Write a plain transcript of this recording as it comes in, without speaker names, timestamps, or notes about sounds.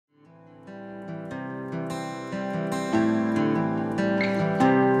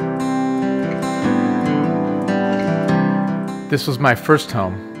This was my first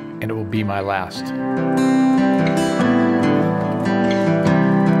home, and it will be my last.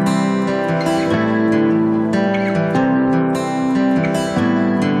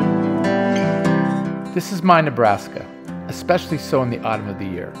 This is my Nebraska, especially so in the autumn of the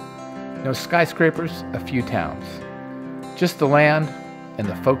year. No skyscrapers, a few towns. Just the land and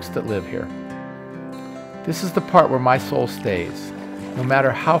the folks that live here. This is the part where my soul stays, no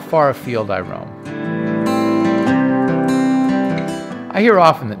matter how far afield I roam. I hear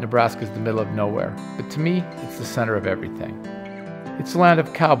often that Nebraska is the middle of nowhere, but to me, it's the center of everything. It's the land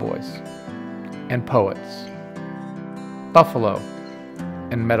of cowboys and poets, buffalo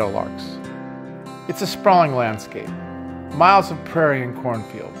and meadowlarks. It's a sprawling landscape, miles of prairie and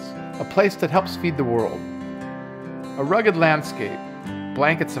cornfields, a place that helps feed the world. A rugged landscape,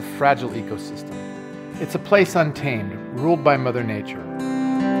 blankets a fragile ecosystem. It's a place untamed, ruled by Mother Nature.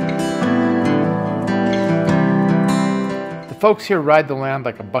 The folks here ride the land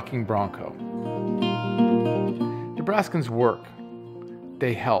like a bucking bronco. Nebraskans work.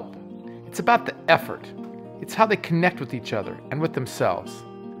 They help. It's about the effort. It's how they connect with each other and with themselves.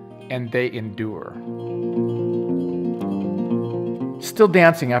 And they endure. Still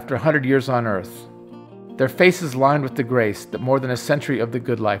dancing after 100 years on Earth, their faces lined with the grace that more than a century of the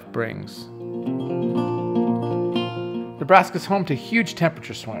good life brings. Nebraska's home to huge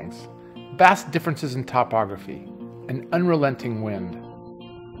temperature swings, vast differences in topography, an unrelenting wind.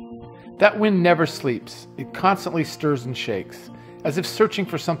 That wind never sleeps. It constantly stirs and shakes, as if searching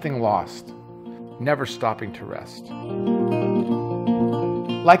for something lost, never stopping to rest.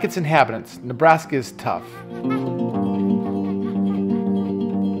 Like its inhabitants, Nebraska is tough.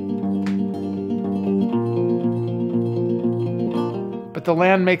 But the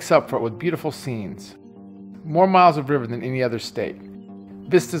land makes up for it with beautiful scenes. More miles of river than any other state.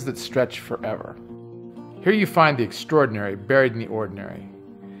 Vistas that stretch forever. Here you find the extraordinary buried in the ordinary.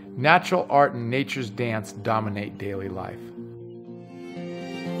 Natural art and nature's dance dominate daily life.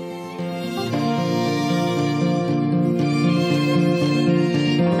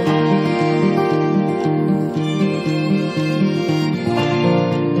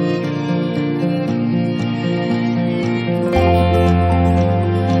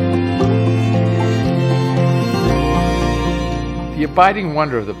 The abiding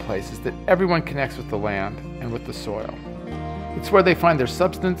wonder of the place is that everyone connects with the land and with the soil. It's where they find their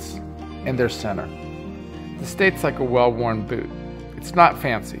substance and their center. The state's like a well-worn boot. It's not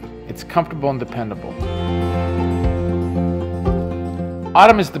fancy. It's comfortable and dependable.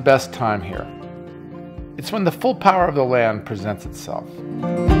 Autumn is the best time here. It's when the full power of the land presents itself.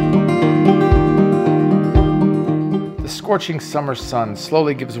 The scorching summer sun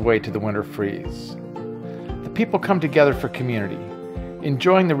slowly gives way to the winter freeze. The people come together for community,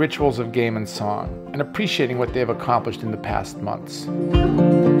 enjoying the rituals of game and song, and appreciating what they have accomplished in the past months.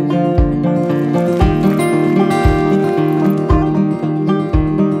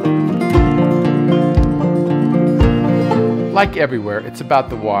 Like everywhere, it's about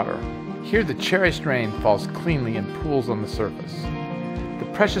the water. Here the cherished rain falls cleanly in pools on the surface. The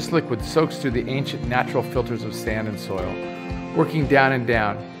precious liquid soaks through the ancient natural filters of sand and soil, working down and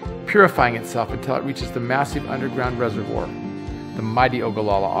down, purifying itself until it reaches the massive underground reservoir, the mighty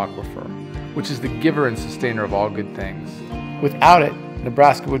Ogallala Aquifer, which is the giver and sustainer of all good things. Without it,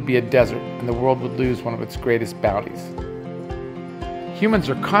 Nebraska would be a desert and the world would lose one of its greatest bounties. Humans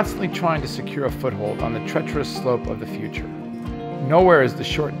are constantly trying to secure a foothold on the treacherous slope of the future. Nowhere is the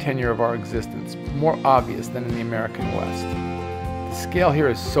short tenure of our existence more obvious than in the American West. The scale here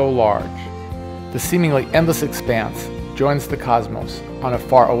is so large. The seemingly endless expanse joins the cosmos on a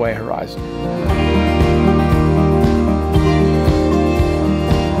faraway horizon.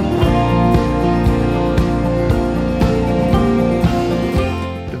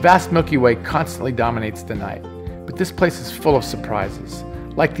 The vast Milky Way constantly dominates the night, but this place is full of surprises,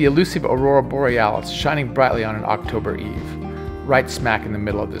 like the elusive aurora borealis shining brightly on an October eve, right smack in the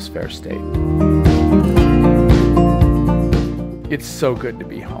middle of this fair state. It's so good to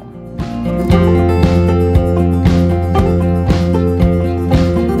be home.